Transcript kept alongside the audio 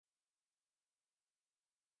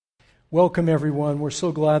Welcome, everyone. We're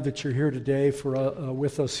so glad that you're here today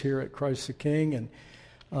with us here at Christ the King.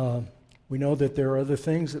 And we know that there are other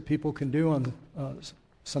things that people can do on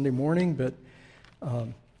Sunday morning, but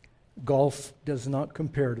golf does not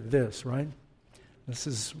compare to this, right? This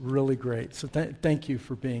is really great. So thank you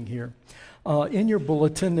for being here. In your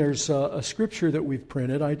bulletin, there's a scripture that we've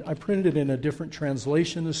printed. I printed it in a different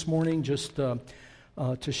translation this morning just to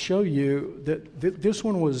show you that this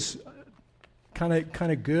one was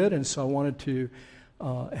kind of good, and so I wanted to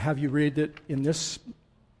have you read it in this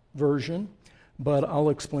version, but I'll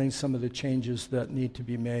explain some of the changes that need to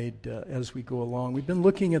be made as we go along. We've been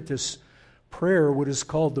looking at this prayer, what is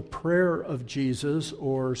called the prayer of Jesus,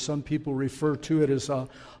 or some people refer to it as a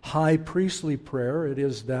high priestly prayer. It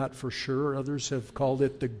is that for sure. Others have called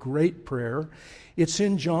it the great prayer. It's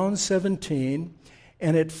in John 17,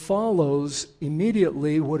 and it follows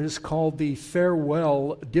immediately what is called the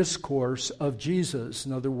farewell discourse of Jesus.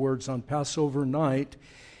 In other words, on Passover night,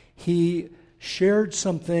 he shared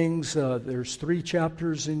some things. There's 3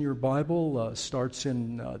 chapters in your Bible, starts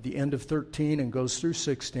in the end of 13 and goes through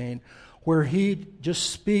 16, where he just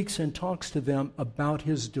speaks and talks to them about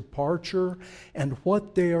his departure and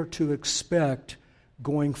what they are to expect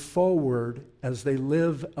going forward as they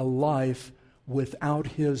live a life without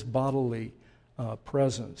his bodily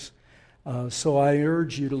presence. So I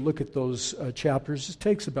urge you to look at those chapters. It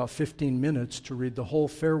takes about 15 minutes to read the whole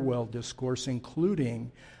farewell discourse,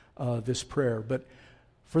 including this prayer. But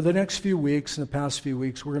for the next few weeks, in the past few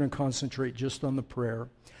weeks, we're going to concentrate just on the prayer.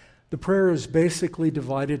 The prayer is basically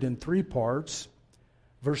divided in 3 parts.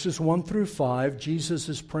 Verses 1 through 5, Jesus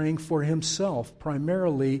is praying for himself,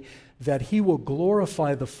 primarily that he will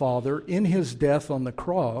glorify the Father in his death on the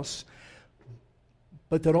cross,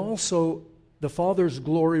 but that also the Father's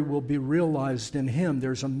glory will be realized in him.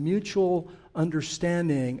 There's a mutual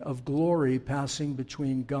understanding of glory passing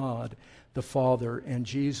between God, the Father, and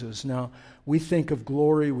Jesus. Now, we think of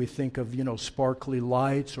glory, we think of, sparkly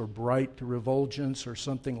lights or bright refulgence or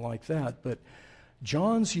something like that. But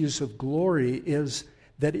John's use of glory is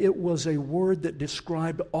that it was a word that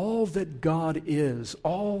described all that God is,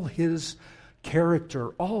 all his character,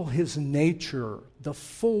 all his nature, the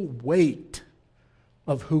full weight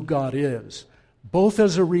of who God is, both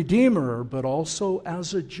as a redeemer, but also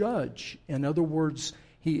as a judge. In other words,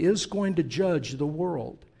 he is going to judge the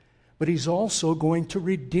world, but he's also going to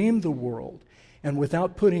redeem the world. And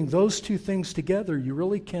without putting those 2 things together, you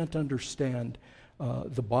really can't understand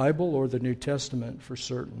the Bible or the New Testament for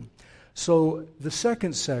certain. So the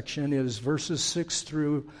second section is verses 6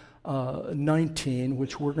 through 19,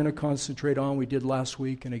 which we're going to concentrate on. We did last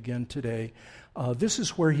week and again today. This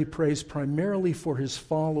is where he prays primarily for his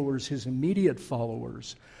followers, his immediate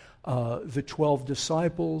followers, the 12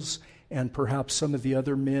 disciples, and perhaps some of the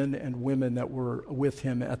other men and women that were with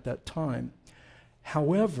him at that time.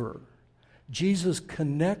 However, Jesus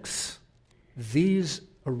connects these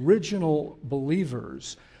original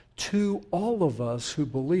believers to all of us who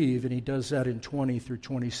believe, and he does that in 20 through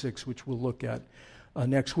 26, which we'll look at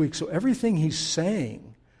next week. So everything he's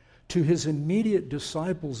saying to his immediate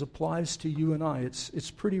disciples applies to you and I. It's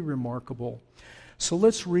pretty remarkable. So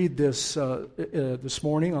let's read this this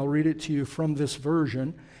morning. I'll read it to you from this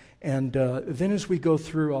version, and then as we go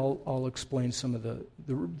through, I'll explain some of the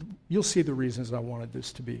you'll see the reasons I wanted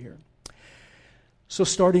this to be here. So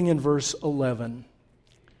starting in verse 11,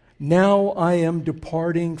 now I am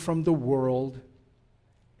departing from the world,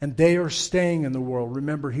 and they are staying in the world.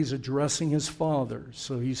 Remember, he's addressing his Father,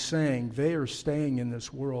 so he's saying they are staying in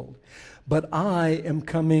this world. But I am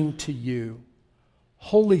coming to you.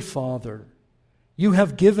 Holy Father, you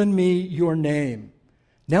have given me your name.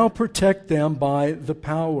 Now protect them by the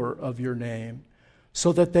power of your name,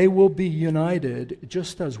 so that they will be united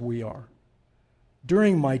just as we are.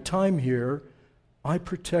 During my time here, I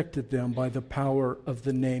protected them by the power of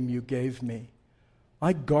the name you gave me.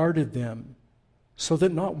 I guarded them so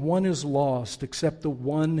that not one is lost except the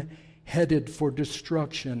one headed for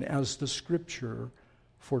destruction, as the Scripture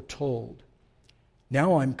foretold.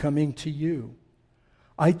 Now I'm coming to you.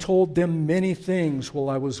 I told them many things while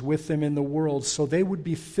I was with them in the world, so they would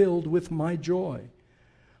be filled with my joy.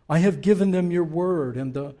 I have given them your word,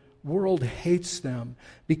 and the world hates them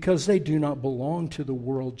because they do not belong to the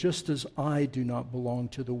world, just as I do not belong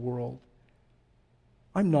to the world.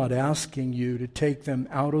 I'm not asking you to take them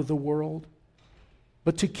out of the world,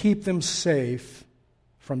 but to keep them safe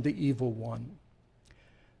from the evil one.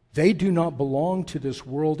 They do not belong to this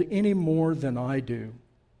world any more than I do.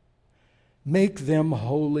 Make them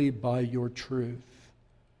holy by your truth,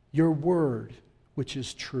 your word, which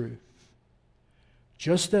is truth.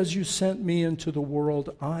 Just as you sent me into the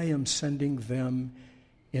world, I am sending them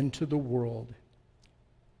into the world,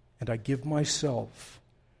 and I give myself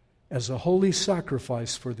as a holy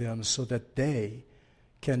sacrifice for them so that they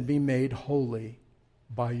can be made holy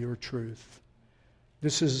by your truth.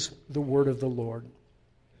 This is the word of the Lord.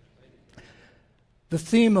 The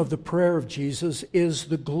theme of the prayer of Jesus is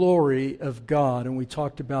the glory of God, and we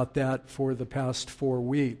talked about that for the past 4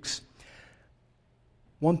 weeks.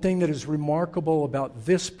 One thing that is remarkable about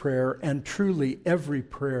this prayer, and truly every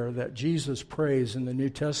prayer that Jesus prays in the New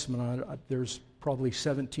Testament, there's probably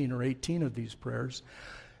 17 or 18 of these prayers,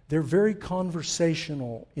 they're very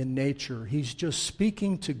conversational in nature. He's just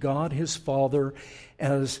speaking to God, his Father,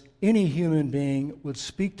 as any human being would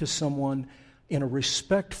speak to someone in a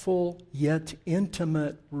respectful yet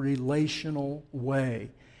intimate relational way.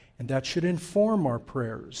 And that should inform our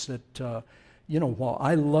prayers. That, while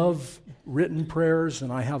I love written prayers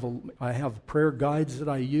and I have prayer guides that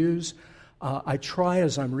I use, I try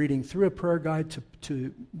as I'm reading through a prayer guide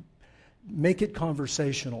to make it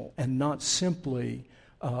conversational and not simply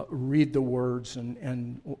read the words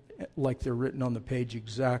and like they're written on the page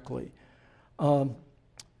exactly.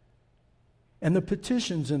 And the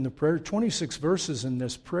petitions in the prayer, 26 verses in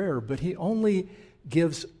this prayer, but he only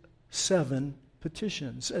gives 7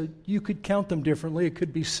 petitions. You could count them differently. It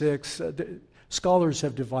could be 6. Scholars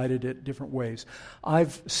have divided it different ways.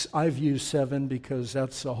 I've used 7 because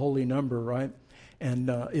that's a holy number, right?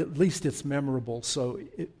 And at least it's memorable. So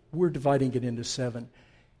we're dividing it into 7.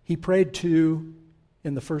 He prayed 2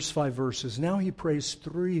 in the first 5 verses. Now he prays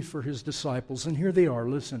 3 for his disciples. And here they are.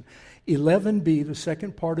 Listen, 11b, the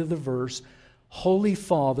second part of the verse, Holy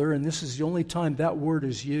Father, and this is the only time that word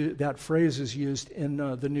is used, that phrase is used in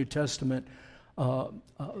the New Testament,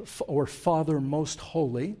 or Father Most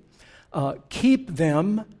Holy. Keep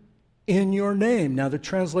them in your name. Now, the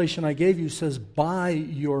translation I gave you says by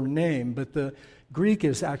your name, but the Greek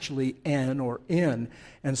is actually en or in,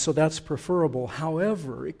 and so that's preferable.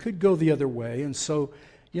 However, it could go the other way, and so,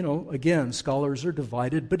 again, scholars are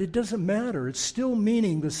divided, but it doesn't matter. It's still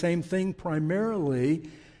meaning the same thing primarily,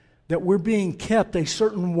 that we're being kept a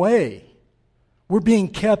certain way. We're being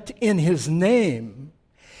kept in his name.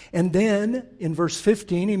 And then, in verse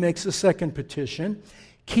 15, he makes a second petition.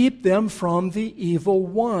 Keep them from the evil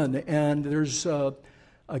one. And there's,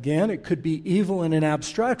 again, it could be evil in an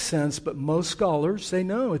abstract sense, but most scholars say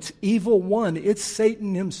no, it's evil one. It's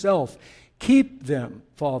Satan himself. Keep them,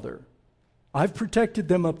 Father. I've protected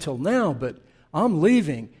them up till now, but I'm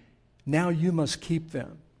leaving. Now you must keep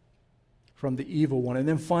them from the evil one. And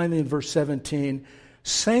then finally in verse 17,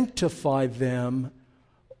 sanctify them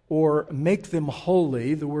or make them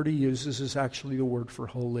holy. The word he uses is actually the word for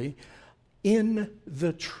holy. In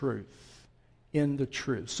the truth. In the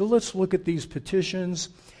truth. So let's look at these petitions.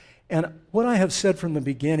 And what I have said from the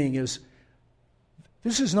beginning is,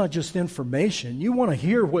 this is not just information. You want to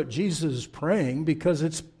hear what Jesus is praying because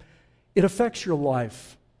it affects your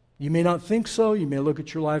life. You may not think so. You may look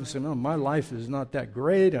at your life and say, no, my life is not that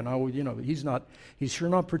great, and he's sure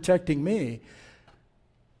not protecting me.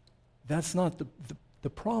 That's not the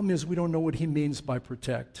problem is we don't know what he means by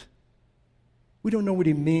protect. We don't know what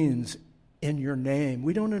he means in your name.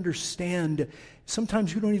 We don't understand.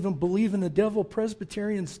 Sometimes we don't even believe in the devil.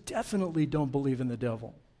 Presbyterians definitely don't believe in the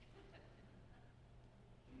devil.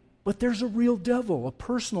 But there's a real devil, a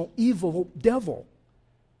personal evil devil.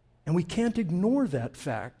 And we can't ignore that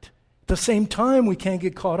fact. At the same time, we can't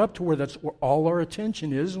get caught up to where that's where all our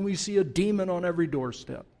attention is, and we see a demon on every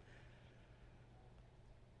doorstep.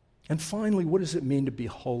 And finally, what does it mean to be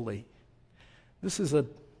holy? This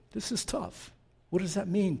is tough. What does that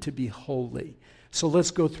mean to be holy? So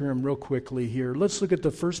let's go through them real quickly here. Let's look at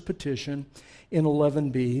the first petition in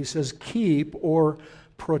 11b. He says, keep or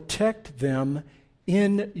protect them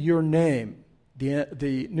in your name.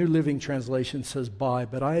 The New Living Translation says by,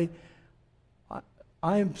 but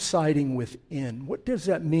I'm siding with in. What does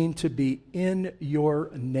that mean to be in your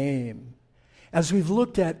name? As we've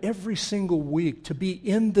looked at every single week, to be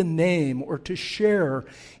in the name or to share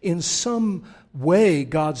in some way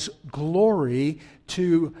God's glory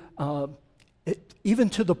to even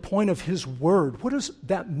to the point of his word. What does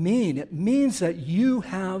that mean? It means that you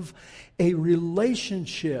have a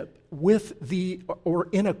relationship with or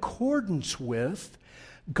in accordance with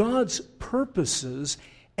God's purposes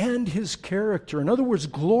and his character. In other words,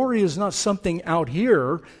 glory is not something out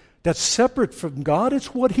here that's separate from God.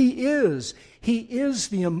 It's what he is. He is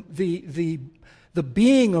the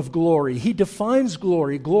being of glory. He defines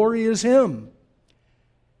glory. Glory is him.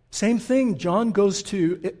 Same thing, John goes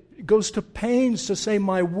to pains to say,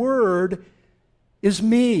 my word is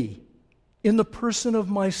me. In the person of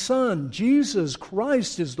my Son, Jesus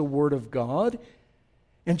Christ is the Word of God.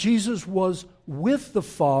 And Jesus was with the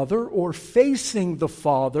Father, or facing the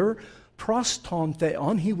Father,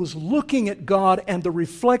 prostontheon. He was looking at God, and the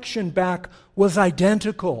reflection back was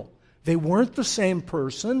identical. They weren't the same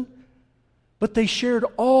person, but they shared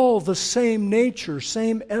all the same nature,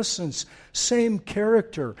 same essence, same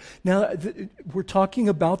character. Now, we're talking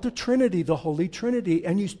about the Trinity, the Holy Trinity,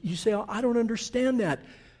 and you say, oh, I don't understand that.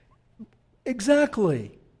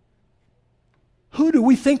 Exactly. Who do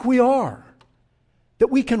we think we are? That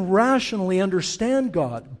we can rationally understand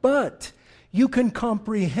God. But you can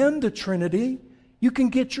comprehend the Trinity. You can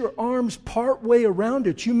get your arms part way around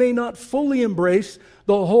it. You may not fully embrace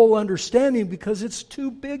the whole understanding because it's too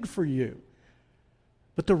big for you.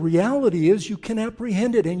 But the reality is you can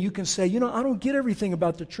apprehend it, and you can say, I don't get everything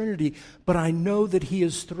about the Trinity, but I know that He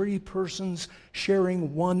is three persons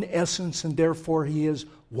sharing one essence, and therefore He is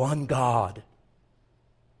one God.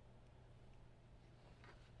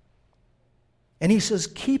 And He says,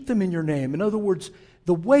 keep them in your name. In other words,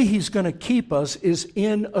 the way He's going to keep us is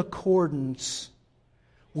in accordance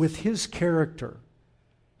with His character,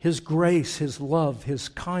 His grace, His love, His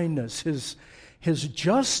kindness, His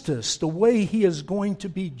justice, the way He is going to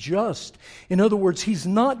be just. In other words, He's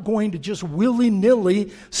not going to just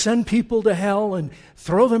willy-nilly send people to hell and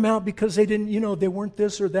throw them out because they didn't, they weren't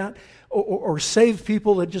this or that, or save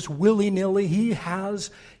people that just willy-nilly. He has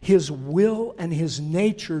His will and His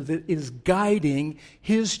nature that is guiding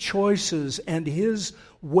His choices and His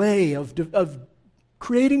way of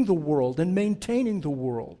creating the world and maintaining the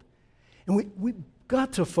world. And we've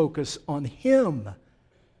got to focus on Him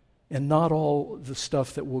and not all the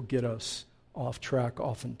stuff that will get us off track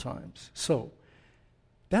oftentimes. So,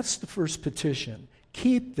 that's the first petition.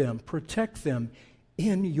 Keep them, protect them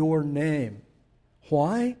in your name.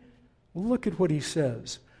 Why? Look at what he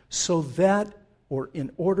says. So that, or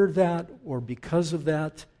in order that, or because of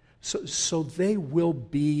that, so they will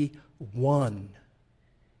be one,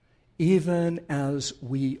 even as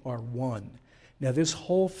we are one. Now, this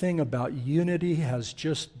whole thing about unity has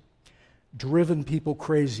just driven people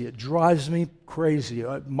crazy. It drives me crazy.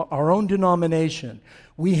 Our own denomination,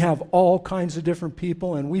 we have all kinds of different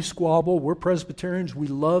people, and we squabble. We're Presbyterians. We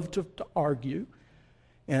love to argue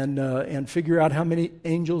and figure out how many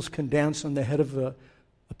angels can dance on the head of a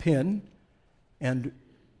pin. And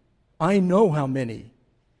I know how many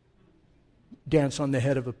dance on the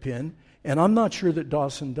head of a pin, and I'm not sure that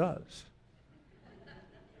Dawson does.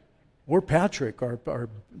 Or Patrick, our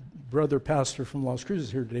brother pastor from Las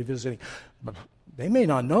Cruces here today visiting. They may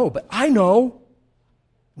not know, but I know.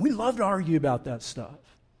 We love to argue about that stuff.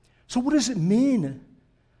 So what does it mean?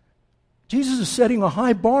 Jesus is setting a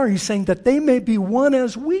high bar. He's saying that they may be one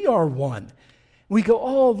as we are one. We go,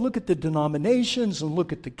 oh, look at the denominations and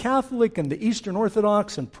look at the Catholic and the Eastern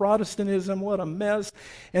Orthodox and Protestantism. What a mess.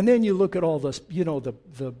 And then you look at all this,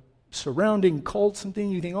 the surrounding cults and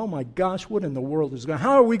things. You think, oh my gosh, what in the world is going on?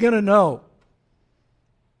 How are we going to know?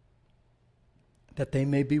 That they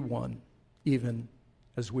may be one, even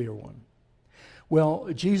as we are one. Well,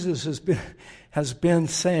 Jesus has been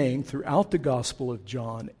saying throughout the Gospel of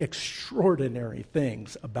John extraordinary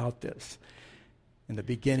things about this. In the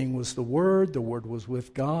beginning was the Word was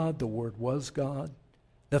with God, the Word was God.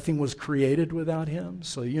 Nothing was created without Him.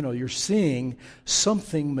 So, you're seeing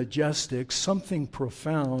something majestic, something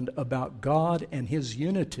profound about God and His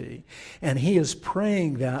unity. And He is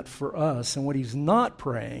praying that for us. And what He's not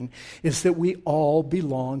praying is that we all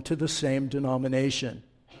belong to the same denomination.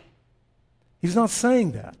 He's not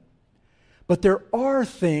saying that. But there are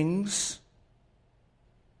things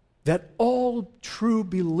that all true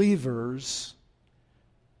believers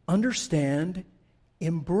understand,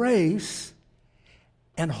 embrace,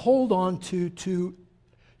 and hold on to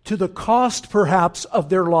the cost, perhaps, of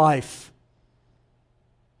their life.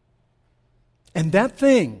 And that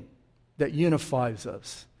thing that unifies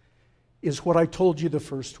us is what I told you the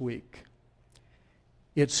first week.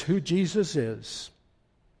 It's who Jesus is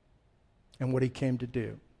and what He came to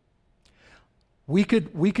do. We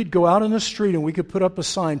could go out on the street and we could put up a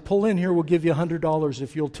sign, pull in here, we'll give you $100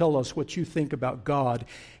 if you'll tell us what you think about God.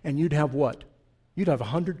 And you'd have what? You'd have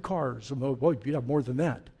 100 cars. Well, you'd have more than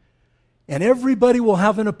that. And everybody will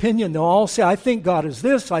have an opinion. They'll all say, I think God is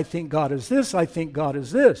this, I think God is this, I think God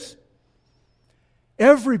is this.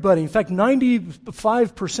 Everybody, in fact,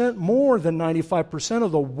 95%, more than 95%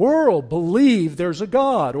 of the world believe there's a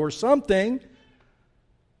God or something.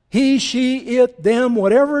 He, she, it, them,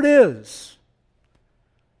 whatever it is.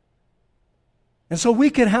 And so we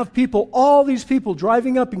can have people, all these people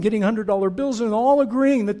driving up and getting $100 bills and all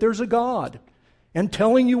agreeing that there's a God and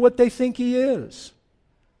telling you what they think He is.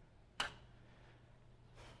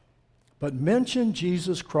 But mention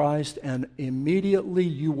Jesus Christ and immediately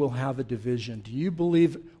you will have a division.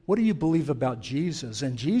 What do you believe about Jesus?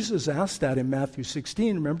 And Jesus asked that in Matthew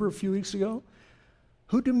 16, remember a few weeks ago?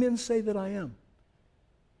 Who do men say that I am?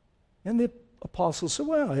 And the apostles said,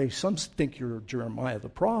 well, hey, some think you're Jeremiah the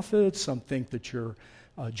prophet, some think that you're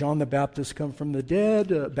John the Baptist come from the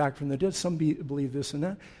dead, back from the dead. Some believe this and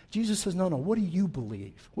that. Jesus says, no, what do you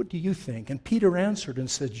believe? What do you think? And Peter answered and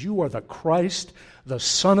said, you are the Christ, the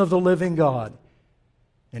Son of the living God.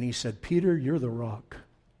 And he said, Peter, you're the rock.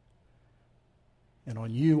 And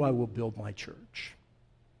on you I will build my church.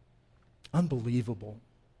 Unbelievable.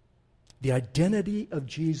 The identity of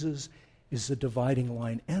Jesus is the dividing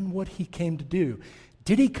line and what he came to do.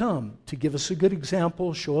 Did he come to give us a good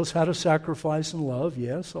example, show us how to sacrifice and love?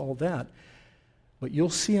 Yes, all that. But you'll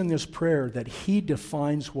see in this prayer that he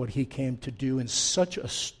defines what he came to do in such a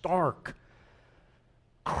stark,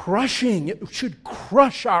 crushing, it should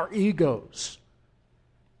crush our egos,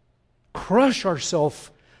 crush our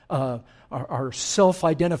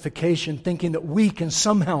self-identification, thinking that we can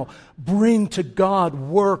somehow bring to God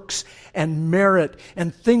works and merit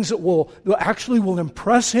and things that will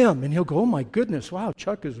impress him. And he'll go, oh my goodness, wow,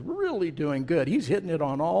 Chuck is really doing good. He's hitting it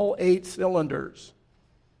on all 8 cylinders.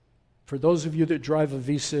 For those of you that drive a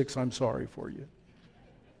V6, I'm sorry for you.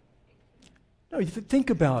 No, think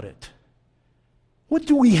about it. What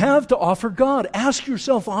do we have to offer God? Ask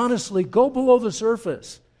yourself honestly, go below the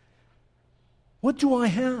surface. What do I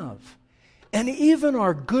have? And even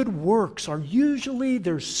our good works are usually,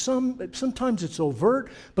 sometimes it's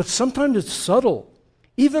overt, but sometimes it's subtle.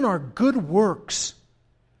 Even our good works,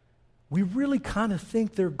 we really kind of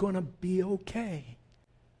think they're going to be okay.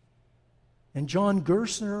 And John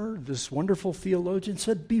Gerstner, this wonderful theologian,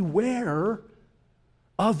 said, beware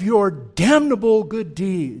of your damnable good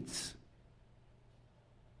deeds,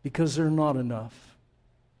 because they're not enough.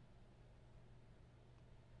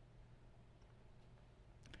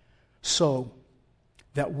 So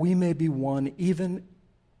that we may be one,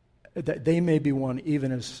 that they may be one,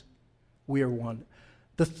 even as we are one.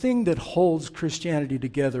 The thing that holds Christianity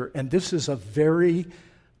together, and this is a very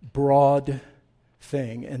broad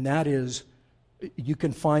thing, and that is, you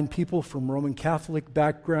can find people from Roman Catholic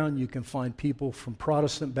background, you can find people from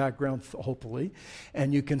Protestant background, hopefully,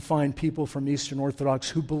 and you can find people from Eastern Orthodox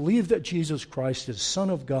who believe that Jesus Christ is Son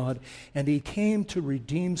of God, and he came to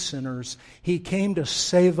redeem sinners. He came to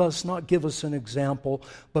save us, not give us an example,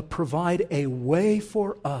 but provide a way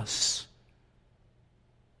for us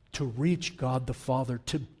to reach God the Father,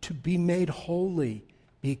 to be made holy,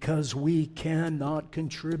 because we cannot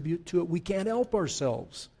contribute to it. We can't help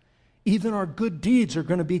ourselves. Even our good deeds are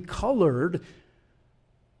going to be colored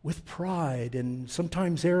with pride and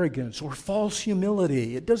sometimes arrogance or false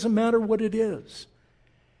humility. It doesn't matter what it is.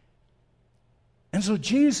 And so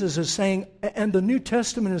Jesus is saying, and the New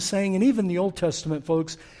Testament is saying, and even the Old Testament,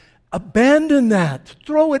 folks, abandon that.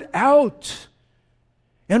 Throw it out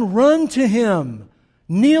and run to him.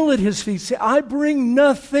 Kneel at his feet. Say, I bring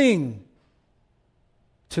nothing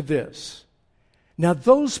to this. Now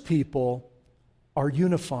those people are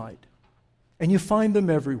unified. And you find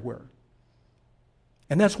them everywhere.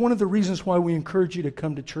 And that's one of the reasons why we encourage you to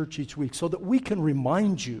come to church each week, so that we can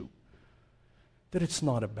remind you that it's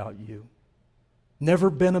not about you.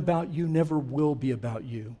 Never been about you, never will be about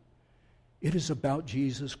you. It is about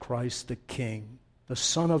Jesus Christ the King, the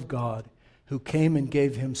Son of God, who came and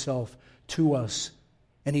gave himself to us.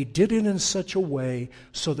 And he did it in such a way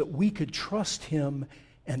so that we could trust him,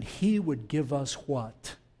 and he would give us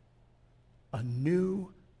what? A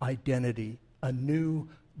new identity. A new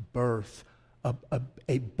birth,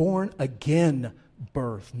 a born-again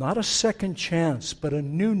birth. Not a second chance, but a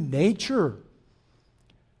new nature.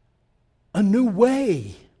 A new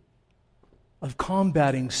way of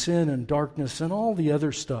combating sin and darkness and all the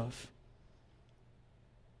other stuff.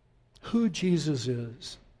 Who Jesus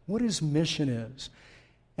is, what his mission is.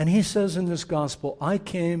 And he says in this gospel,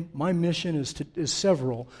 my mission is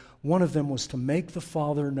several. One of them was to make the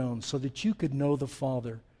Father known so that you could know the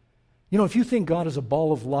Father. You know, if you think God is a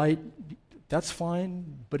ball of light, that's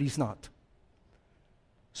fine, but he's not.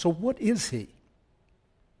 So what is he?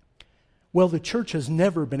 Well, the church has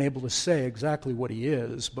never been able to say exactly what he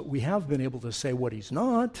is, but we have been able to say what he's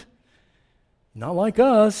not. Not like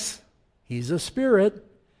us. He's a spirit.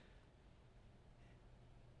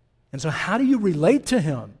 And so how do you relate to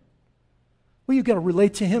him? Well, you've got to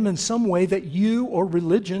relate to him in some way that you or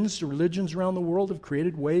religions around the world have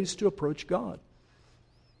created ways to approach God.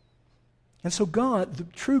 And so God, the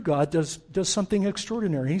true God, does something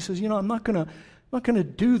extraordinary. He says, I'm not going to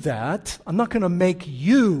do that. I'm not going to make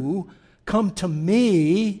you come to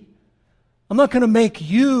me. I'm not going to make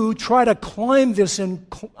you try to climb this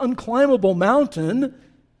unclimbable mountain.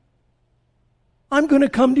 I'm going to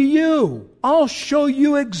come to you. I'll show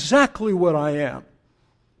you exactly what I am.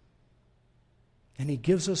 And he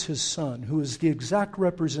gives us his Son, who is the exact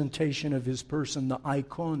representation of his person, the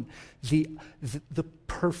icon, the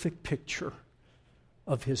perfect picture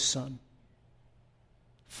of his Son,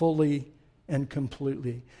 fully and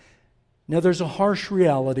completely. Now, there's a harsh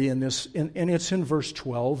reality in this, and it's in verse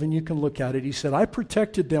 12, and you can look at it. He said, I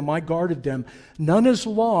protected them, I guarded them. None is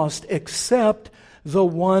lost except the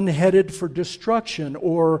one headed for destruction,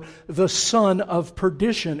 or the son of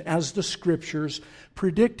perdition, as the Scriptures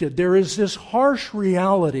predicted. There is this harsh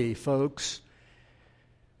reality, folks,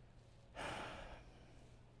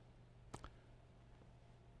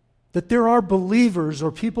 that there are believers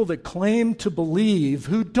or people that claim to believe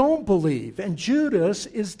who don't believe. And Judas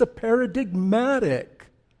is the paradigmatic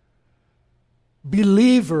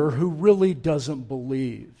believer who really doesn't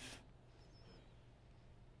believe.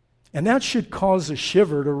 And that should cause a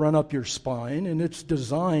shiver to run up your spine, and it's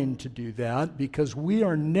designed to do that because we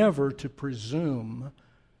are never to presume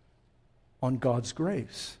on God's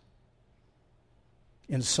grace.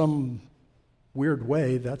 In some weird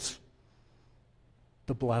way, that's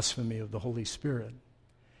the blasphemy of the Holy Spirit,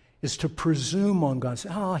 is to presume on God.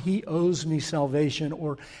 He owes me salvation,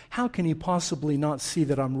 or how can he possibly not see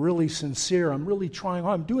that I'm really sincere, I'm really trying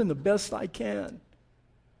hard, I'm doing the best I can.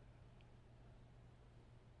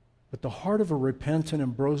 But the heart of a repentant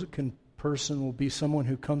and broken person will be someone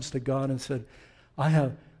who comes to God and said, I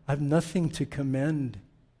have nothing to commend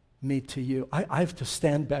me to you. I have to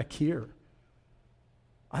stand back here.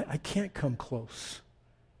 I can't come close.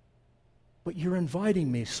 But you're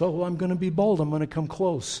inviting me, so I'm going to be bold. I'm going to come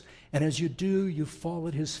close. And as you do, you fall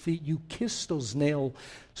at his feet. You kiss those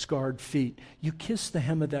nail-scarred feet. You kiss the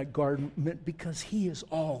hem of that garment because he is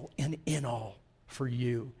all and in all for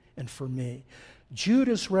you and for me.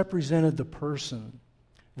 Judas represented the person,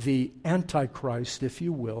 the Antichrist, if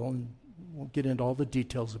you will, and we'll get into all the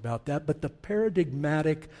details about that, but the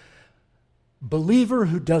paradigmatic believer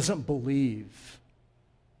who doesn't believe.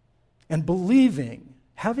 And believing,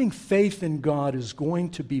 having faith in God, is going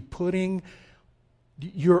to be putting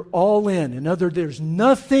your all in. In other words, there's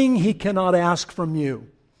nothing he cannot ask from you.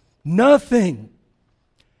 Nothing.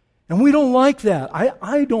 And we don't like that.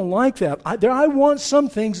 I don't like that. I want some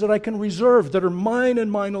things that I can reserve, that are mine and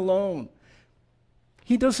mine alone.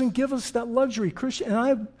 He doesn't give us that luxury. And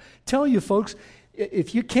I tell you, folks,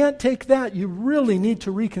 if you can't take that, you really need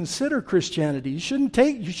to reconsider Christianity. You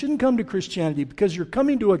shouldn't come to Christianity because you're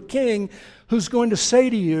coming to a king who's going to say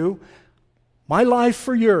to you, my life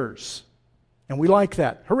for yours. And we like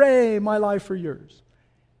that. Hooray, my life for yours.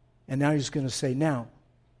 And now he's going to say, now,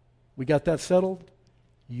 we got that settled?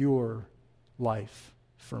 Your life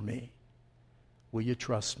for me. Will you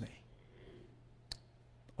trust me?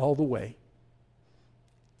 All the way.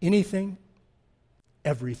 Anything,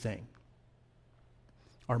 everything.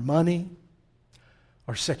 Our money,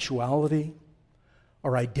 our sexuality,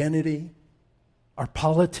 our identity, our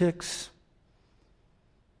politics,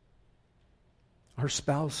 our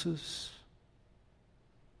spouses,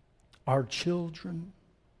 our children.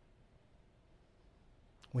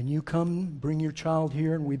 When you come, bring your child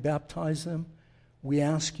here and we baptize them, we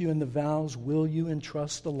ask you in the vows, will you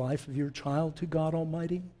entrust the life of your child to God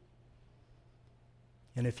Almighty?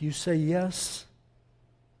 And if you say yes,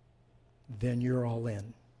 then you're all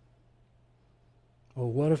in. Well,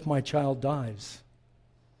 what if my child dies?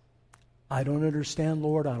 I don't understand,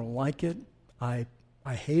 Lord. I don't like it. I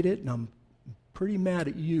hate it, and I'm pretty mad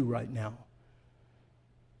at you right now.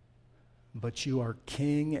 But you are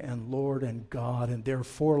King and Lord and God, and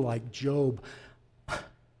therefore, like Job,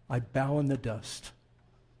 I bow in the dust.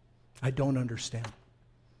 I don't understand.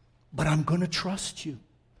 But I'm going to trust you.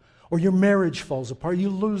 Or your marriage falls apart, you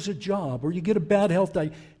lose a job, or you get a bad health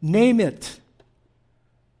day. Name it.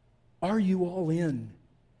 Are you all in?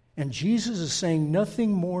 And Jesus is saying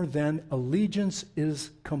nothing more than allegiance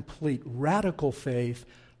is complete. Radical faith,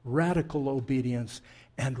 radical obedience,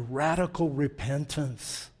 and radical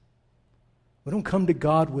repentance. We don't come to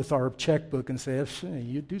God with our checkbook and say,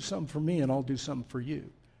 you do something for me and I'll do something for you.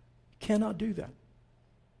 You cannot do that.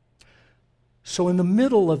 So in the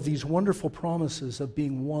middle of these wonderful promises of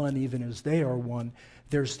being one even as they are one,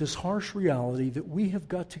 there's this harsh reality that we have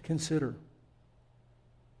got to consider.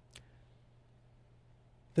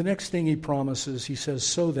 The next thing he promises, he says,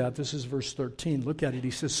 so that, this is verse 13, look at it,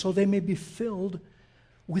 he says, so they may be filled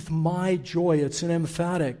with my joy. It's an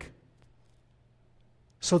emphatic.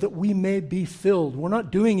 So that we may be filled. We're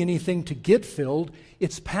not doing anything to get filled.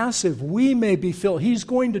 It's passive. We may be filled. He's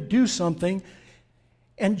going to do something,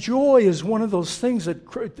 And joy is one of those things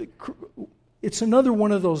it's another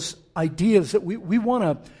one of those ideas that we want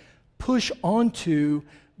to push onto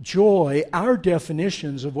joy, our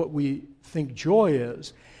definitions of what we think joy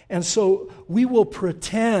is. And so we will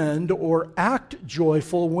pretend or act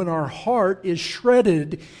joyful when our heart is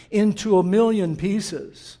shredded into a million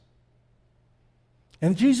pieces.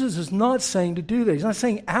 And Jesus is not saying to do that. He's not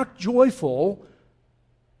saying act joyful.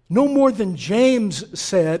 No more than James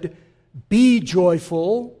said, be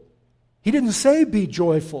joyful. He didn't say be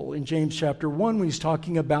joyful in James chapter 1 when he's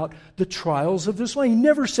talking about the trials of this life. He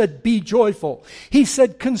never said be joyful. He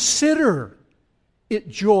said consider it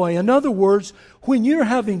joy. In other words, when you're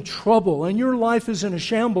having trouble and your life is in a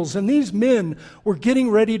shambles, and these men were getting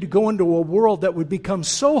ready to go into a world that would become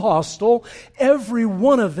so hostile, every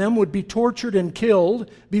one of them would be tortured and killed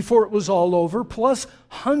before it was all over, plus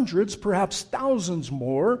hundreds, perhaps thousands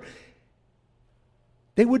more.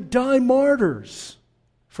 They would die martyrs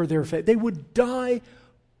for their faith. They would die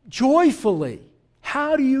joyfully.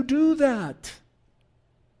 How do you do that?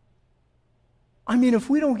 I mean, if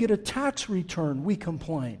we don't get a tax return, we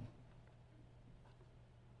complain.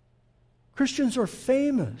 Christians are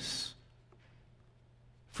famous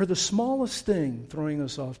for the smallest thing throwing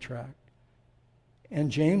us off track.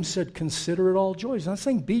 And James said, consider it all joy. He's not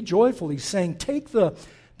saying be joyful. He's saying take the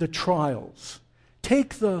trials,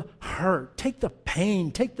 take the hurt, take the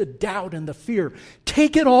pain, take the doubt and the fear.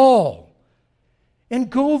 Take it all and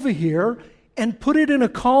go over here and put it in a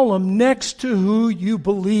column next to who you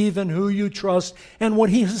believe and who you trust and what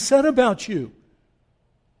He has said about you.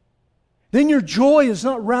 Then your joy is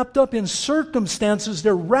not wrapped up in circumstances.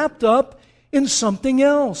 They're wrapped up in something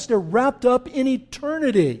else. They're wrapped up in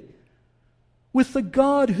eternity with the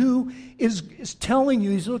God who is telling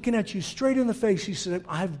you, He's looking at you straight in the face. He said,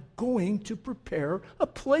 I'm going to prepare a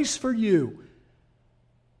place for you.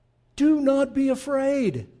 Do not be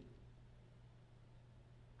afraid.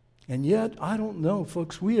 And yet, I don't know,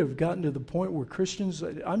 folks, we have gotten to the point where Christians,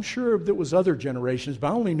 I'm sure there was other generations, but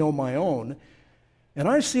I only know my own, and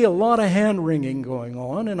I see a lot of hand-wringing going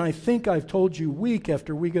on, and I think I've told you week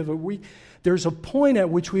after week after week, there's a point at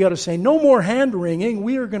which we ought to say, no more hand-wringing,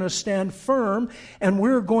 we are going to stand firm, and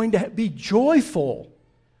we're going to be joyful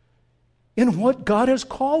in what God has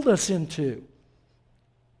called us into.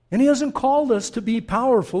 And He hasn't called us to be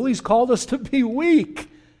powerful, He's called us to be weak.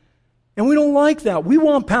 And we don't like that. We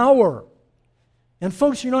want power. And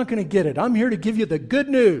folks, you're not going to get it. I'm here to give you the good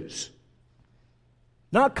news.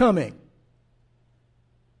 Not coming.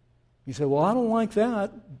 You say, well, I don't like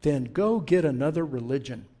that. Then go get another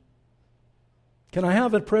religion. Can I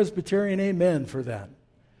have a Presbyterian amen for that?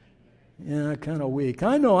 Yeah, kind of weak.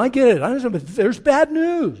 I know, I get it. But there's bad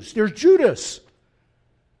news. There's Judas.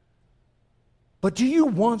 But do you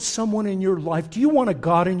want someone in your life? Do you want a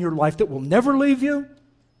God in your life that will never leave you?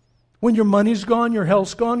 When your money's gone, your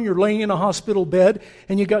health's gone, you're laying in a hospital bed,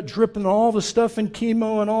 and you got dripping all the stuff and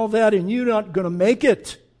chemo and all that, and you're not going to make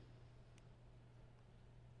it.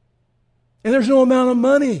 And there's no amount of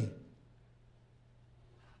money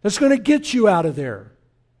that's going to get you out of there.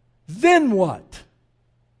 Then what?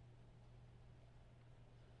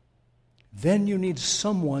 Then you need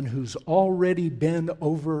someone who's already been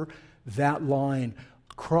over that line,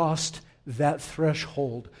 crossed that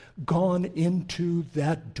threshold, gone into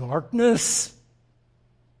that darkness,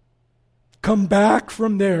 come back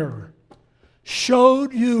from there,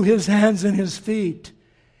 showed you His hands and His feet,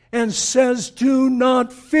 and says, do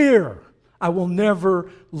not fear. I will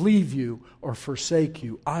never leave you or forsake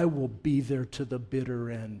you. I will be there to the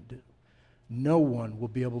bitter end. No one will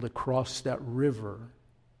be able to cross that river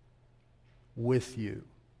with you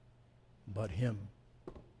but Him.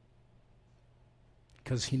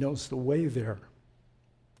 Because He knows the way there.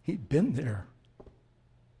 He'd been there.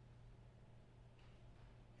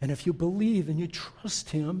 And if you believe and you trust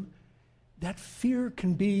Him, that fear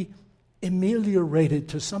can be ameliorated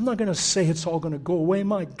to some. I'm not going to say it's all going to go away.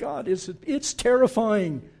 My God, it's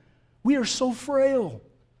terrifying. We are so frail.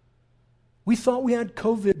 We thought we had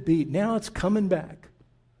COVID beat. Now it's coming back.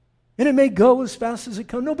 And it may go as fast as it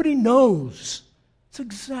comes. Nobody knows. It's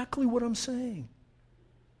exactly what I'm saying.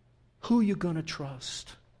 Who are you going to trust?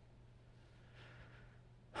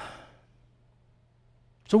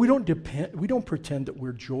 So we don't pretend that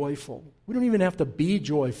we're joyful. We don't even have to be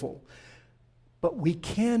joyful. But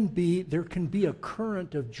there can be a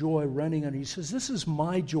current of joy running on. He says, this is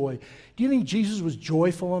my joy. Do you think Jesus was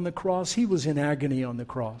joyful on the cross? He was in agony on the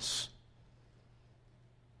cross.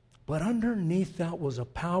 But underneath that was a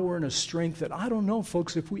power and a strength that I don't know,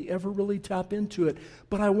 folks, if we ever really tap into it.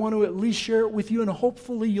 But I want to at least share it with you, and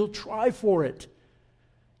hopefully you'll try for it.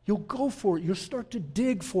 You'll go for it. You'll start to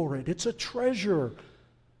dig for it. It's a treasure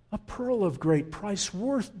A pearl of great price,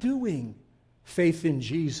 worth doing. Faith in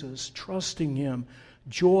Jesus, trusting Him.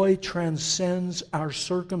 Joy transcends our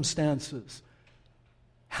circumstances.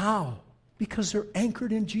 How? Because they're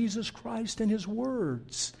anchored in Jesus Christ and His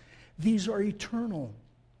words. These are eternal.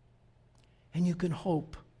 And you can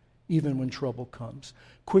hope even when trouble comes.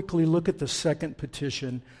 Quickly look at the second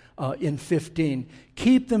petition in 15.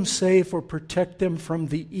 Keep them safe or protect them from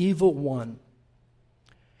the evil one.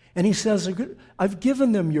 And he says, I've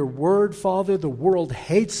given them your word, Father. The world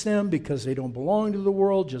hates them because they don't belong to the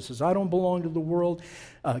world, just as I don't belong to the world.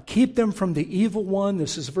 Keep them from the evil one.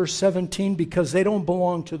 This is verse 17, because they don't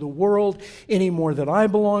belong to the world any more than I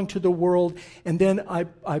belong to the world. And then I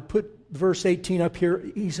put verse 18 up here.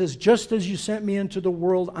 He says, just as you sent me into the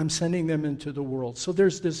world, I'm sending them into the world. So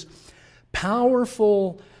there's this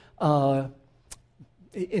powerful,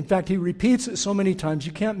 in fact, he repeats it so many times,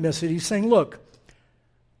 you can't miss it. He's saying, look,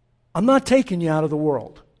 I'm not taking you out of the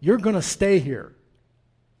world. You're going to stay here.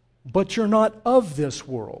 But you're not of this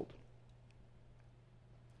world.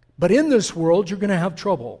 But in this world, you're going to have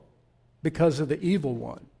trouble because of the evil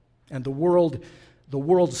one. And the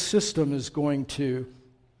world system is going to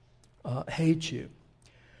hate you.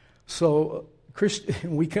 So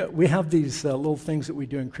we have these little things that we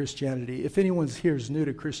do in Christianity. If anyone here is new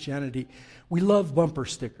to Christianity, we love bumper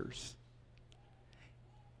stickers.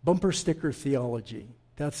 Bumper sticker theology.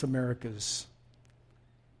 That's America's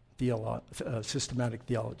systematic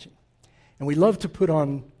theology. And we love to put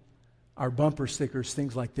on our bumper stickers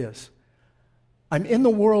things like this. I'm in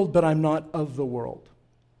the world, but I'm not of the world.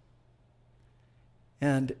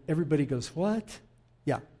 And everybody goes, what?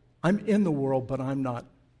 Yeah, I'm in the world, but I'm not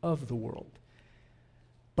of the world.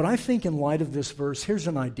 But I think in light of this verse, here's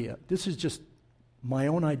an idea. This is just my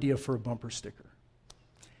own idea for a bumper sticker.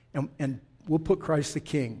 And we'll put Christ the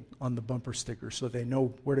King on the bumper sticker so they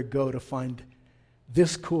know where to go to find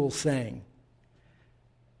this cool saying.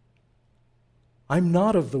 I'm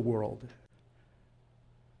not of the world,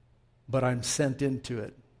 but I'm sent into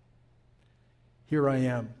it. Here I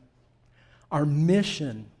am. Our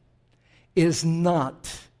mission is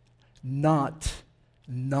not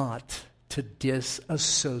to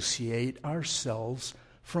disassociate ourselves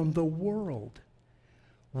from the world.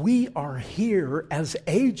 We are here as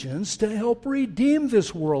agents to help redeem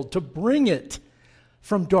this world, to bring it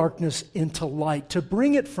from darkness into light, to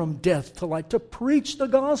bring it from death to light, to preach the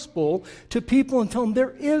gospel to people and tell them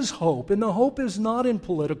there is hope. And the hope is not in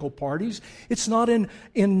political parties. It's not in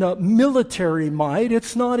military might.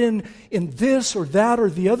 It's not in this or that or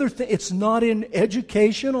the other thing. It's not in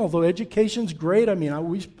education, although education's great. I mean,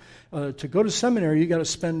 to go to seminary, you got to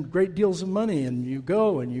spend great deals of money, and you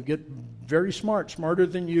go and you get very smart, smarter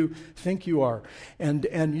than you think you are, and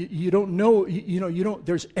you don't know, you don't.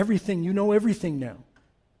 There's everything. You know everything now.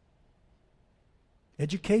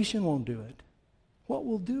 Education won't do it. What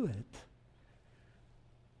will do it?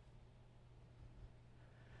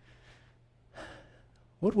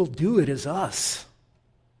 What will do it is us.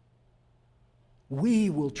 We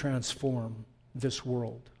will transform this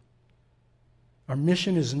world. Our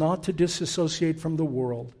mission is not to disassociate from the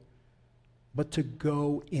world, but to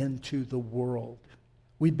go into the world.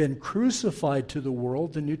 We've been crucified to the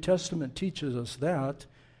world. The New Testament teaches us that.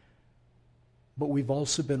 But we've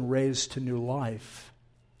also been raised to new life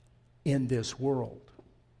in this world.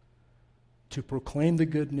 To proclaim the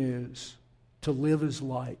good news, to live as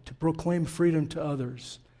light, to proclaim freedom to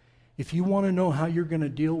others. If you want to know how you're going to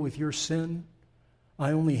deal with your sin,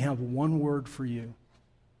 I only have one word for you.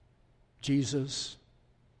 Jesus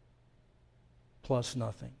plus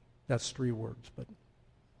nothing. That's 3 words. But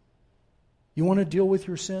you want to deal with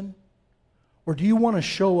your sin? Or do you want to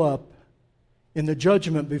show up in the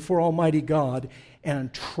judgment before Almighty God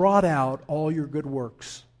and trot out all your good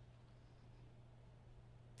works?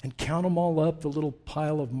 And count them all up, the little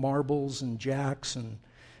pile of marbles and jacks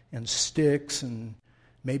and sticks and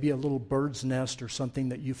maybe a little bird's nest or something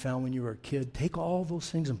that you found when you were a kid. Take all those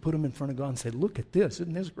things and put them in front of God and say, look at this.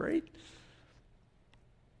 Isn't this great?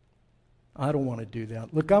 I don't want to do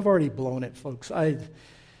that. Look, I've already blown it, folks. I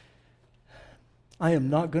am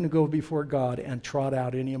not going to go before God and trot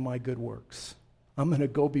out any of my good works. I'm going to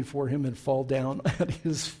go before Him and fall down at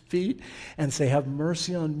His feet and say, have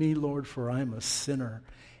mercy on me, Lord, for I'm a sinner.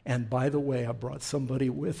 And by the way, I brought somebody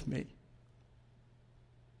with me.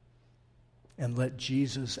 And let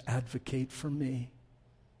Jesus advocate for me.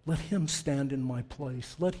 Let Him stand in my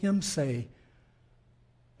place. Let Him say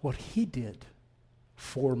what He did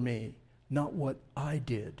for me, not what I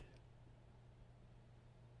did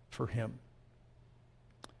for Him.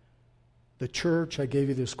 The church, I gave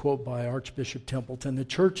you this quote by Archbishop Templeton, the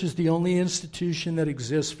church is the only institution that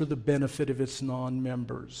exists for the benefit of its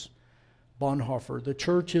non-members. Bonhoeffer, the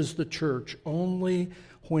church is the church only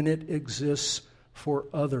when it exists for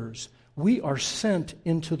others. We are sent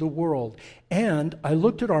into the world. And I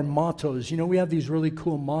looked at our mottos. You know, we have these really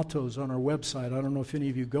cool mottos on our website. I don't know if any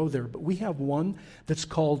of you go there, but we have one that's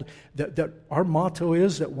called, that our motto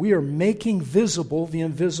is that we are making visible the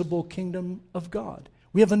invisible kingdom of God.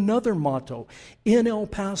 We have another motto, in El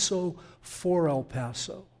Paso, for El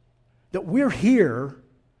Paso. That we're here,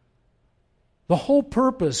 the whole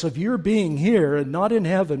purpose of your being here and not in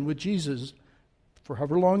heaven with Jesus, for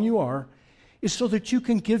however long you are, is so that you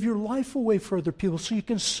can give your life away for other people, so you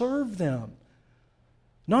can serve them.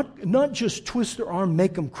 Not just twist their arm,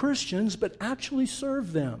 make them Christians, but actually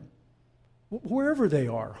serve them, wherever they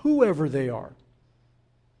are, whoever they are.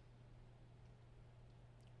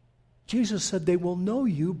 Jesus said they will know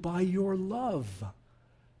you by your love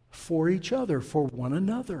for each other, for one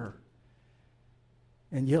another.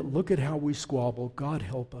 And yet look at how we squabble. God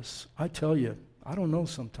help us. I tell you, I don't know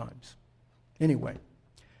sometimes. Anyway,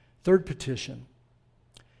 third petition.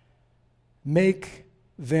 Make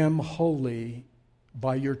them holy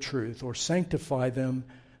by your truth, or sanctify them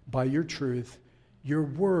by your truth. Your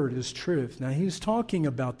word is truth. Now he's talking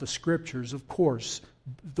about the scriptures, of course.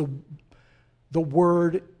 The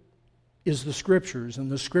word is the scriptures,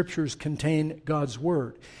 and the scriptures contain God's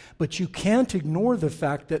word. But you can't ignore the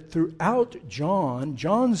fact that throughout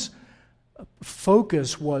John's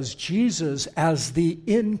focus was Jesus as the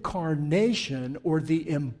incarnation or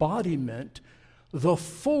the embodiment, the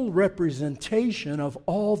full representation of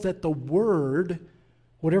all that the word,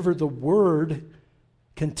 whatever the word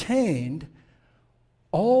contained,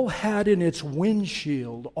 all had in its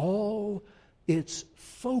windshield, all its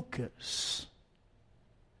focus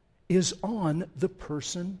is on the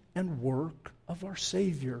person and work of our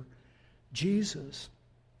Savior, Jesus.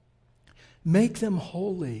 Make them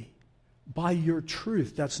holy by your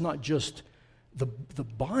truth. That's not just the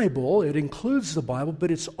Bible, it includes the Bible,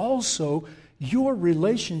 but it's also your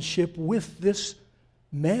relationship with this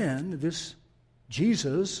man, this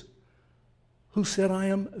Jesus, who said, I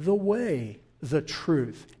am the way, the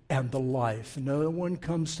truth, and the life. No one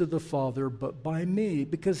comes to the Father but by me,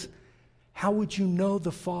 because how would you know the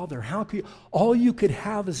Father? All you could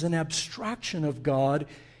have is an abstraction of God.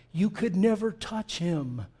 You could never touch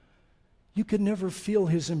Him. You could never feel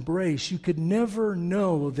His embrace. You could never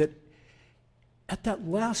know that at that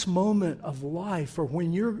last moment of life, or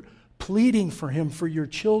when you're pleading for Him for your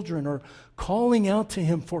children, or calling out to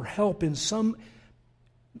Him for help in some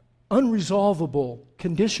unresolvable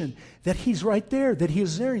condition, that He's right there, that He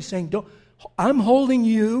is there. He's saying, I'm holding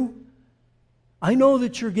you. I know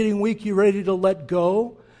that you're getting weak, you're ready to let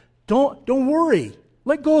go. Don't worry.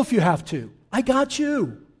 Let go if you have to. I got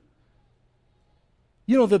you.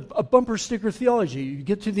 You know, a bumper sticker theology. You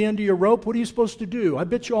get to the end of your rope, what are you supposed to do? I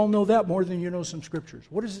bet you all know that more than you know some scriptures.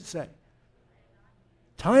 What does it say?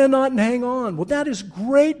 Tie a knot and hang on. Well, that is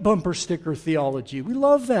great bumper sticker theology. We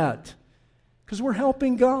love that because we're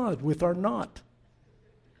helping God with our knot.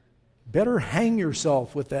 Better hang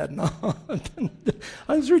yourself with that knot.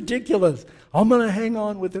 That's ridiculous. I'm going to hang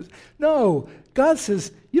on with this. No, God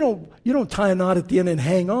says, you don't tie a knot at the end and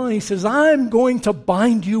hang on. He says, I'm going to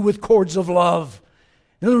bind you with cords of love.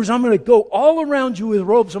 In other words, I'm going to go all around you with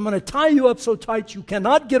ropes. I'm going to tie you up so tight you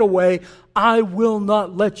cannot get away. I will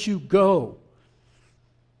not let you go.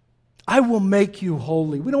 I will make you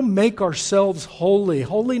holy. We don't make ourselves holy.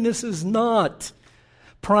 Holiness is not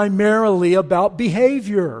primarily about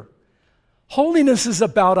behavior. Holiness is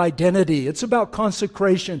about identity. It's about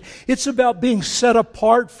consecration. It's about being set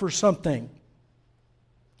apart for something.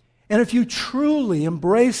 And if you truly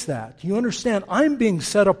embrace that, you understand, I'm being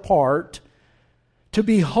set apart to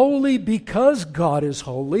be holy because God is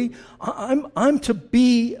holy. I'm to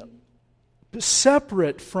be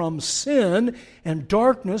separate from sin and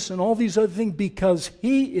darkness and all these other things because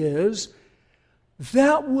He is.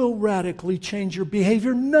 That will radically change your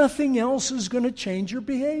behavior. Nothing else is going to change your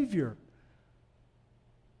behavior.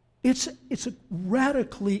 It's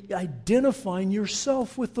radically identifying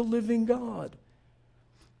yourself with the living God.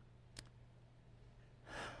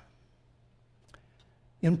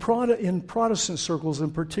 In Protestant circles,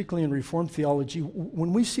 and particularly in Reformed theology,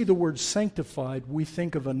 when we see the word sanctified, we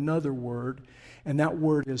think of another word, and that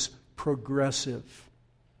word is progressive.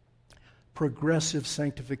 Progressive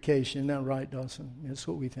sanctification. Isn't that right, Dawson? That's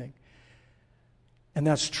what we think. And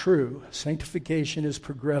that's true. Sanctification is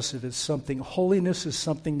progressive. It's something, holiness is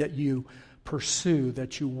something that you pursue,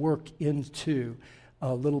 that you work into.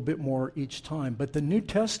 a little bit more each time. But the New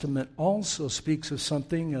Testament also speaks of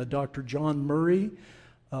something. Dr. John Murray,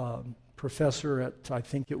 professor at, I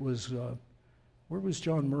think it was, where was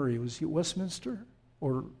John Murray? Was he at Westminster?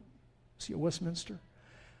 Or was he at Westminster?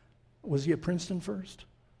 Was he at Princeton first?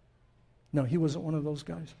 No, he wasn't one of those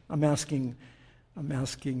guys. I'm asking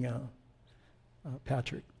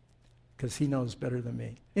Patrick, because he knows better than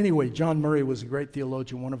me. Anyway, John Murray was a great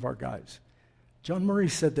theologian, one of our guys. John Murray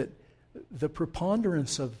said that the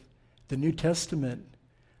preponderance of the New Testament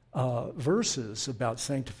verses about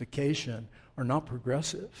sanctification are not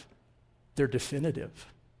progressive. They're definitive.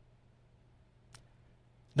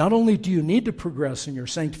 Not only do you need to progress in your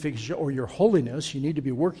sanctification or your holiness, you need to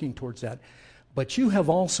be working towards that, but you have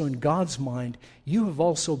also, in God's mind, you have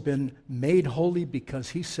also been made holy because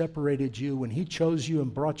He separated you. When He chose you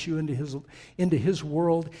and brought you into His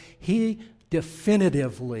world, He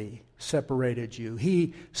definitively separated you.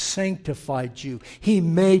 He sanctified you. He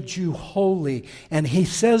made you holy. And He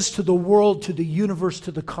says to the world, to the universe,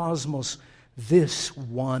 to the cosmos, this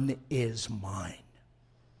one is mine.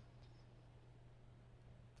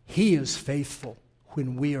 He is faithful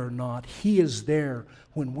when we are not. He is there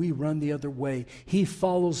when we run the other way. He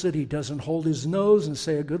follows it. He doesn't hold His nose and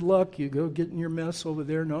say, good luck, you go get in your mess over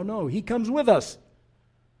there. No. He comes with us.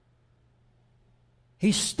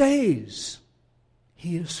 He stays.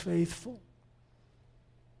 He is faithful.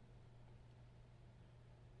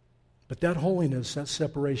 But that holiness, that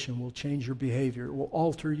separation will change your behavior. It will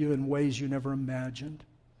alter you in ways you never imagined.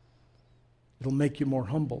 It'll make you more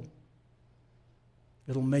humble.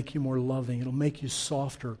 It'll make you more loving. It'll make you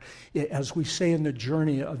softer. As we say in the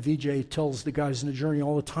journey, VJ tells the guys in the journey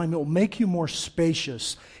all the time, it will make you more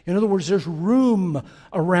spacious. In other words, there's room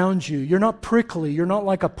around you. You're not prickly. You're not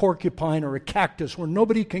like a porcupine or a cactus where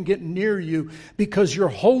nobody can get near you because you're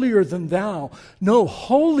holier than thou. No,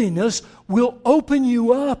 holiness will open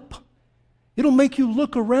you up. It'll make you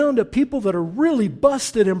look around at people that are really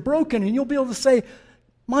busted and broken, and you'll be able to say,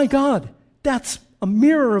 my God, that's a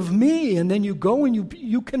mirror of me. And then you go and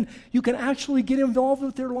you can actually get involved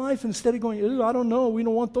with their life instead of going, I don't know, we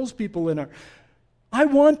don't want those people in our. I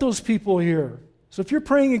want those people here. So if you're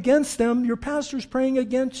praying against them, your pastor's praying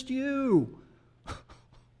against you.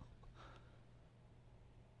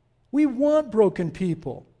 We want broken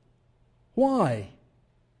people. Why?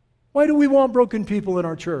 Why do we want broken people in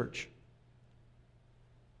our church?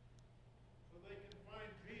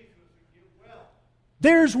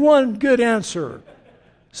 There's one good answer.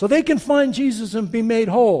 So they can find Jesus and be made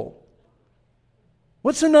whole.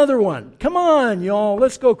 What's another one? Come on, y'all.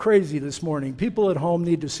 Let's go crazy this morning. People at home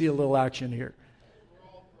need to see a little action here.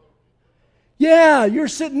 Yeah, you're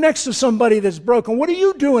sitting next to somebody that's broken. What are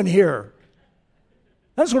you doing here?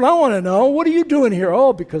 That's what I want to know. What are you doing here?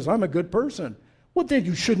 Oh, because I'm a good person. Well, then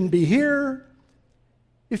you shouldn't be here.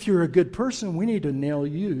 If you're a good person, we need to nail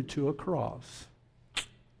you to a cross.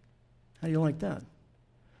 How do you like that?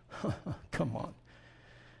 Come on.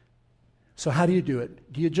 So how do you do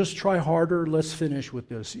it? Do you just try harder? Let's finish with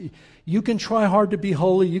this. You can try hard to be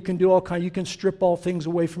holy. You can do all kinds. You can strip all things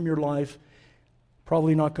away from your life.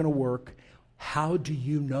 Probably not going to work. How do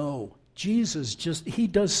you know? Jesus He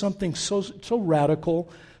does something so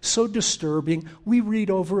radical, so disturbing. We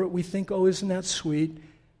read over it. We think, oh, isn't that sweet?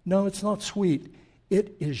 No, it's not sweet.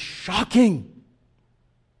 It is shocking.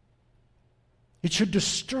 It should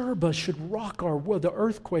disturb us, should rock our world. The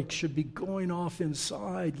earthquake should be going off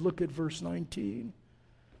inside. Look at verse 19.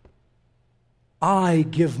 I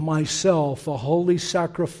give myself a holy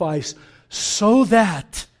sacrifice so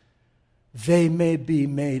that they may be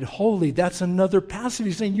made holy. That's another passage.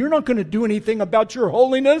 He's saying, you're not going to do anything about your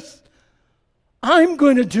holiness. I'm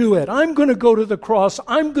going to do it. I'm going to go to the cross.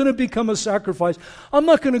 I'm going to become a sacrifice. I'm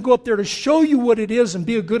not going to go up there to show you what it is and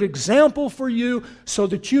be a good example for you so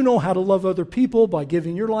that you know how to love other people by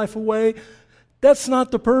giving your life away. That's not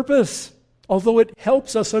the purpose, although it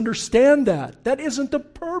helps us understand that. That isn't the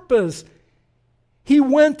purpose. He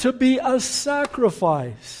went to be a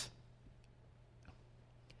sacrifice.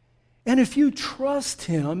 And if you trust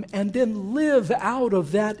Him and then live out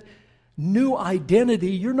of that new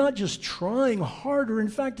identity, you're not just trying harder. In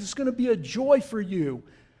fact, it's going to be a joy for you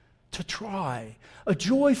to try, a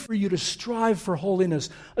joy for you to strive for holiness,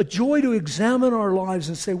 a joy to examine our lives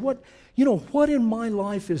and say, what in my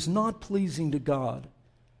life is not pleasing to God?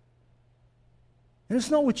 And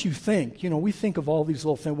it's not what you think. We think of all these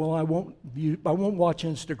little things. Well, I won't watch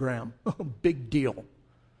Instagram. Big deal.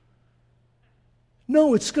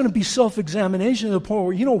 No, it's going to be self-examination to the point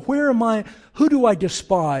where, where am I? Who do I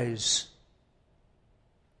despise?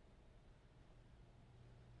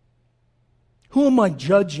 Who am I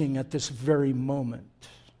judging at this very moment?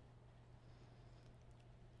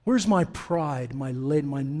 Where's my pride, my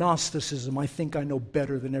Gnosticism? I think I know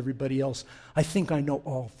better than everybody else. I think I know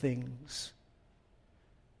all things.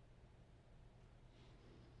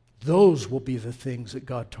 Those will be the things that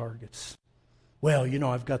God targets. Well,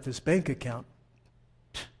 I've got this bank account.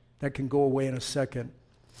 That can go away in a second.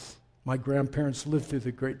 My grandparents lived through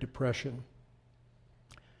the Great Depression,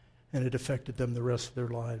 and it affected them the rest of their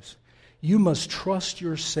lives. You must trust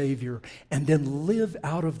your Savior and then live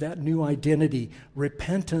out of that new identity: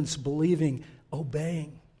 repentance, believing,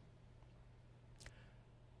 obeying.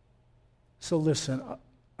 So listen,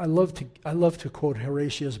 I love to quote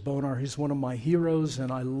Horatius Bonar. He's one of my heroes,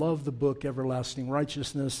 and I love the book Everlasting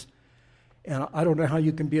Righteousness. And I don't know how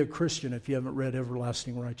you can be a Christian if you haven't read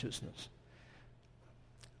Everlasting Righteousness.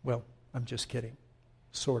 Well, I'm just kidding.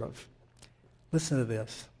 Sort of. Listen to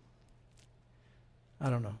this.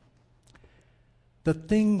 I don't know. The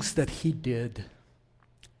things that he did,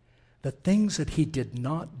 the things that he did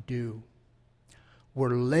not do,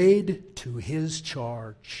 were laid to his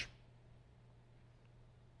charge.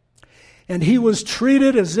 And he was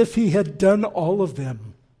treated as if he had done all of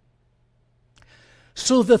them.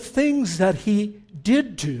 So the things that he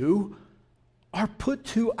did do are put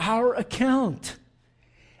to our account.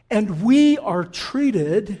 And we are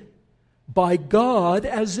treated by God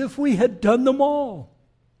as if we had done them all.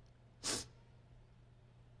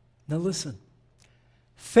 Now listen,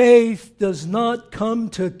 faith does not come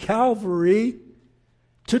to Calvary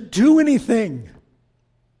to do anything.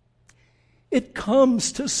 It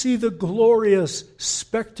comes to see the glorious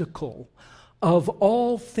spectacle of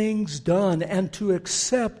all things done and to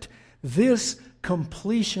accept this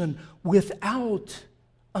completion without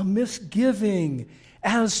a misgiving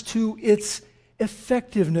as to its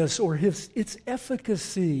effectiveness or its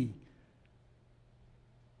efficacy.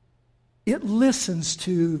 It listens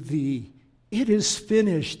to the "it is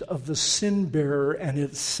finished" of the sin bearer, and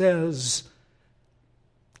it says,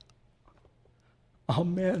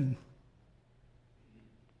 Amen.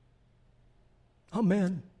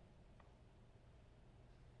 Amen.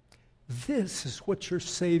 This is what your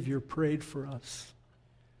Savior prayed for us.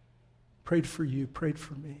 Prayed for you, prayed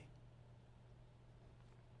for me.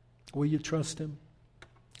 Will you trust him?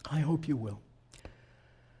 I hope you will.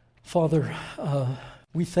 Father,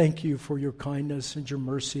 we thank you for your kindness and your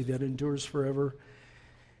mercy that endures forever.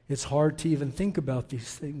 It's hard to even think about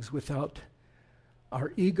these things without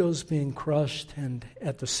our egos being crushed and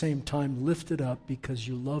at the same time lifted up because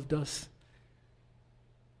you loved us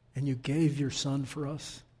and you gave your Son for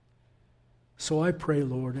us. So I pray,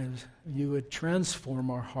 Lord, as you would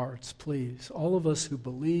transform our hearts, please. All of us who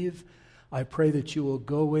believe, I pray that you will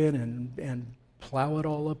go in and plow it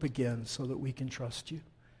all up again so that we can trust you.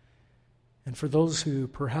 And for those who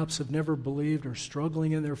perhaps have never believed or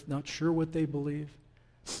struggling and they're not sure what they believe,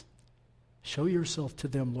 show yourself to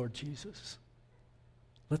them, Lord Jesus.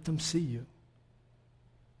 Let them see you.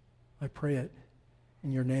 I pray it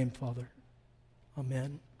in your name, Father.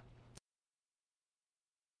 Amen.